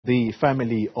The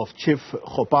family of Chief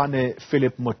Gopane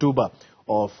Phillip Motuba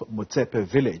of Matshepe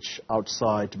village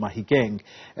outside Mahikeng,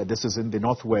 this is in the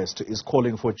northwest, is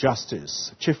calling for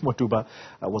justice. Chief Motuba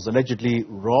was allegedly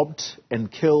robbed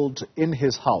and killed in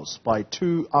his house by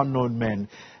two unknown men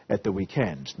at the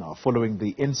weekend. Now, following the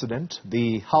incident,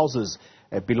 the houses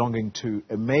belonging to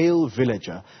a male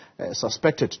villager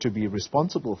suspected to be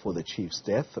responsible for the chief's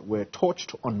death were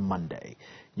torched on Monday.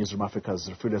 Newzroom Afrika's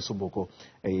Refiloe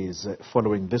is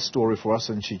following this story for us,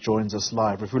 and she joins us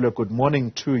live. Refiloe, good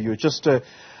morning to you. Just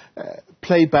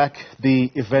play back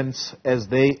the events as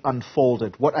they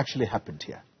unfolded. What actually happened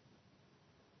here?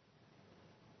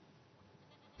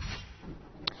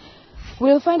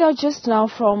 We'll find out just now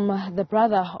from the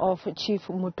brother of Chief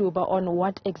Motuba on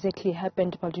what exactly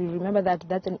happened. But you remember that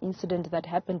that's an incident that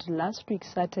happened last week,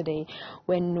 Saturday,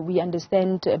 when we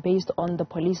understand, based on the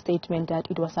police statement, that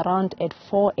it was around at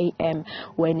 4 a.m.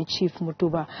 when Chief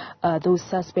Motuba, those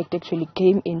suspects actually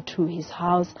came into his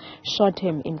house, shot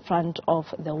him in front of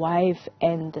the wife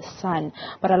and the son.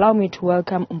 But allow me to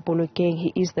welcome Mahikeng.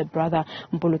 He is the brother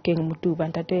Mahikeng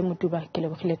Motuba. Ntate Motuba, ke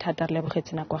lebogile thata re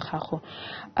lebogetse nako ya gago.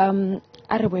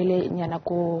 A re boele nyana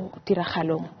ko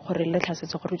tiragalong gore le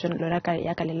tlhasetse gore tsone lona ka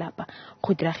ya ka lelapa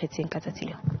go diragetseng ka tsatsi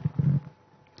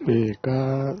le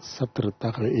ka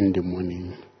Saturday in the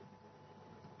morning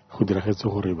go diragetse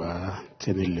gore ba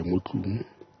tsenelle mo tlung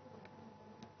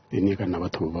ene kana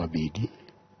batho ba babedi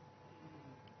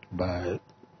ba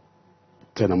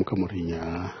tsena mo kamoreng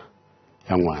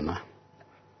ya ngwana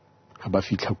ga ba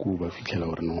fitlha ko ba fitlhela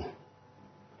gore no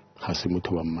ga se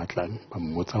motho ba mmatlang ba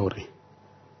mmotsa gore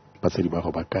batsadi ba go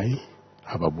ba kae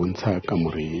ha ba bontsha ka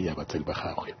more ya batsadi ba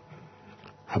gagwe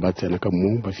ha ba tsena ka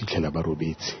mo ba fitlhela ba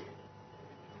robetse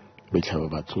ba tlhaba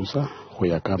ba tsosa go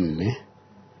ya ka mme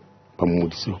ba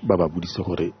mmodise ba bodise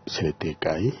gore tšhelete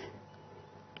kae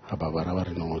ha ba bara ba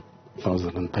re no 1000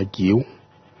 rand kiyo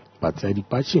ba tsaya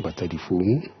dipatše ba tsaya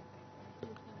difounu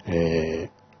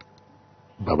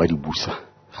ba di busa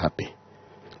gape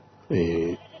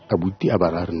abuti a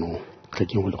bara re no tla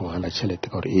ke go le go gala tšhelete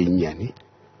ka gore e nyane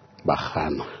ba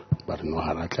gana ba re no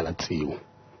ga ra tlela tseo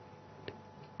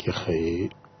ke ge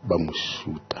ba mo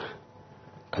shoota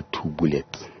ka 2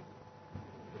 bullets.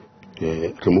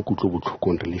 Re mo kutlo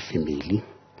botlhokong re le family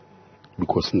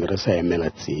because ne re sa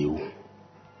emela tseo,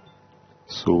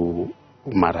 so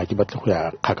mara ke batla go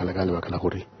ya kgakala ka lebaka la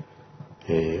gore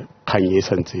kgang e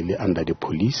santse le under the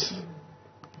police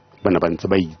bana ba ntse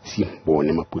ba itse bone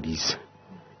mapodisa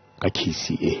ka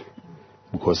KCA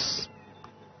because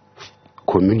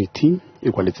community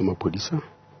e kwaletse mapodisa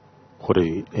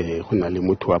gore go na le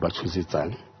motho wa ba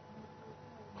tshosetsang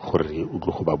gore o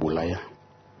tlo go ba bolaya,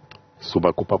 so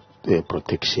ba kopa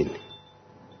protection.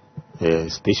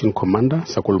 Station commander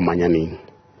sa ko Lemanyaneng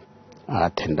a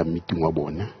attenda meeting wa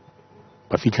bona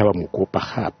ba fitlha ba mo kopa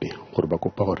gape gore ba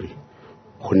kopa gore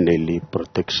go nne le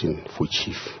protection for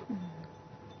chief,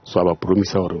 so ba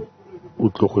promise gore o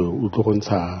tlo go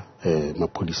ntsha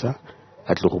mapodisa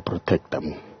a tlo go protecta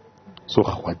mo. So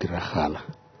ga go diragala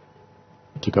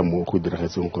ke ka mo go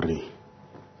diragetseng gore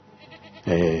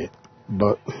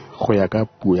ba go ya ka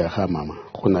puo ya ga mama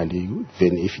go na le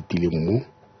van e fitileng mo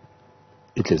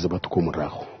e tletse batho ko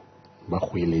morago ba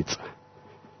go eletsa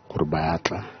gore ba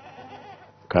atla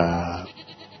ka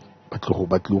batlo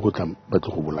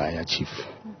go bolaya chief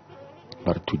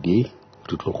ba re today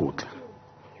re tlo go tla,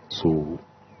 so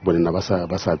bona ba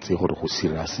sa tse gore go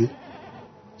serious,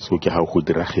 so ke ga go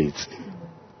diragetse.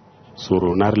 So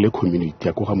rona re le community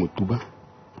ya go ga Motuba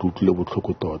re utlwile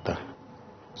botlhoko tota,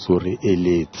 so re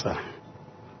eletsa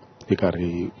e ka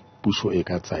re puso e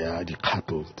ka tsaya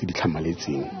dikgato tse di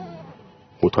tlhamaletseng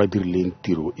motho a dirileng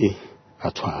tiro e a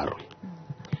tshwarwe.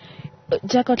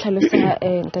 Jaaka tlhalosa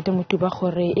ntate Motuba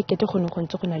gore e kete go ne go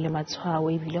ntse go na le matshwao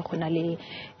e bile go na le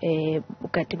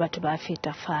bokate batho ba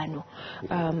feta fano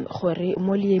gore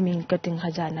mo liemeng ka teng ga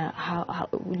jana ha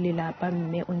lelapa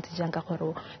mme o ntse jang ka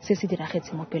gore se se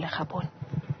diragetse mo pele ga bona.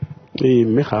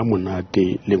 Mme ga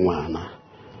monate le ngwana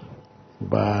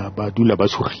ba dula ba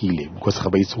tshogile because ga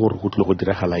ba itse gore go tle go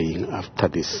diragala eng after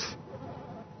this,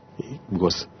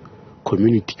 because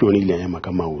community ke yone ile ya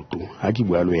maka maoto ha ke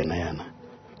bua le wena yana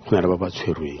go na le ba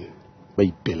tshwerweng ba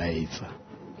ipelaetsa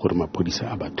gore mapodisa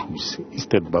a ba thuse,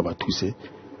 instead ba thuse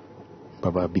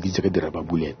ba biditse ka dira ba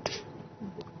bullet,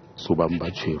 so ba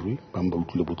tshwerwe ba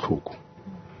utlwile botlhoko,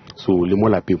 so le mo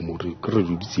lapeng mo re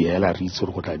dutse ya la re itse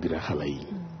gore go tla diragala eng.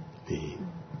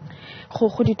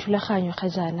 Go dithulaganyo ga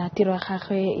jana tiro ya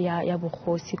gagwe ya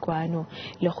bogosi kwano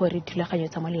le gore dithulaganyo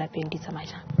tsa mo lapeng di tsamaya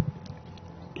jang?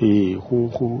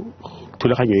 Go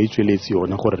thulaganyo e tsweletse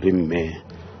yona gore re mme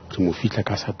re mo fitlha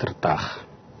ka Saturday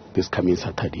this coming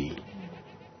Saturday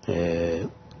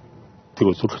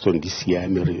tiro tsotlhe tsone di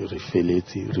siame, re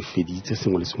feletse, re feditse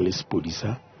sengwe le sengwe le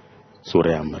sepodisa, so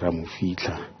re ra mo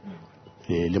fitlha.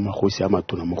 Le magosi a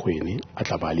matona mo go ene a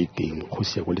tla ba le teng,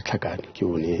 kgosi ya go Letlhakane ke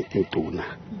yone e tona,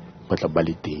 ba tla ba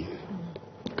le teng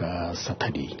ka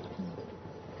Saturday.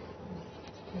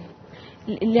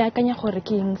 Le akanya gore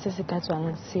ke eng se se ka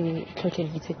tswang se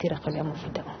tlhotlheleditse tiragalo ya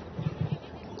mofuta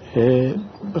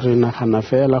re nagana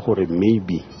fela gore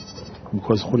maybe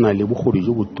because go na le bogodu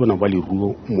jo botona ba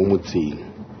leruo mo motseng,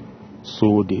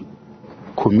 so the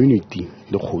community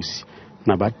le kgosi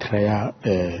na ba trya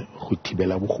go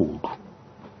thibela bogodu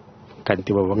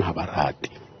kante ba bang ha ba rate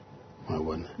wa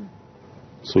bona.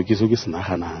 So ke se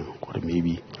naganang gore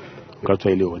maybe ka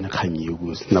tswa ile one kganye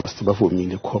go sna ba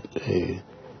fomile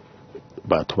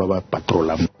batho ba ba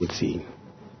patrola motseng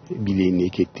bile ne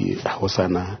kete go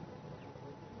sana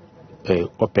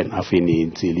open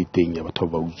afenentse le teng ya batho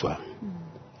ba utswang.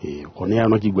 Gone ya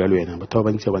no ke bua le wena batho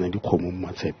ba bantsi ba bana di khomo mo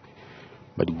Matshepe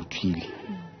ba di utswile,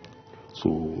 so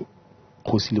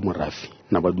kgosi le morafi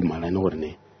na ba dumalane gore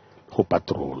ne go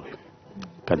patrolwe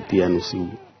kante ya no se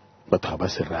batho ba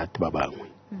se rate ba bangwe.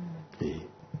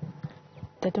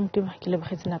 Tate Motuba ke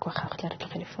lebogetse nako ga go tla re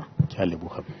tlogele fo. Ke a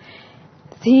leboga.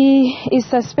 He is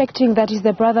suspecting that is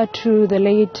the brother to the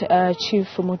late Chief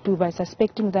Motuba,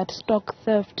 suspecting that stock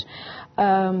theft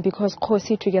because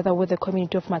Khosi, together with the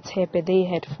community of Matshepe, they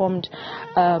had formed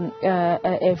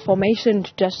a formation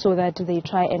just so that they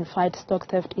try and fight stock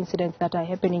theft incidents that are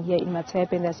happening here in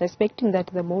Matshepe, and they're suspecting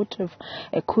that the motive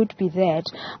could be that.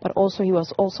 But also he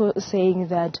was also saying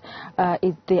that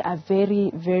they are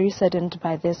very, very saddened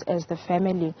by this as the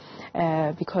family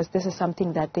because this is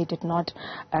something that they did not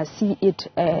see it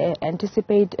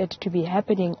anticipate it to be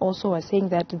happening. Also was saying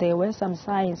that there were some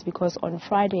signs because on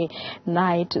Friday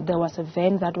night there was a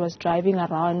van that was driving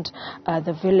around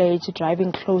the village,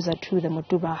 driving closer to the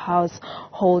Motuba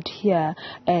household here,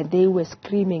 and they were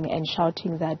screaming and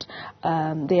shouting that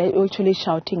they are actually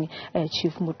shouting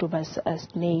Chief Motuba's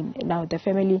name. Now the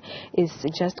family is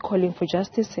just calling for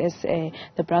justice, as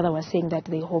the brother was saying that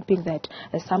they're hoping that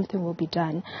something will be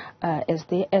done as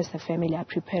the family are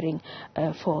preparing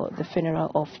for the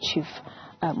funeral of Chief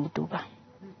Motuba.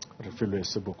 Refiloe,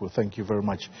 Seboko, thank you very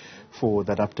much for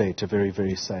that update. A very,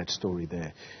 very sad story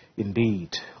there.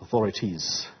 Indeed,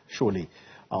 authorities surely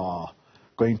are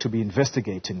going to be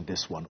investigating this one.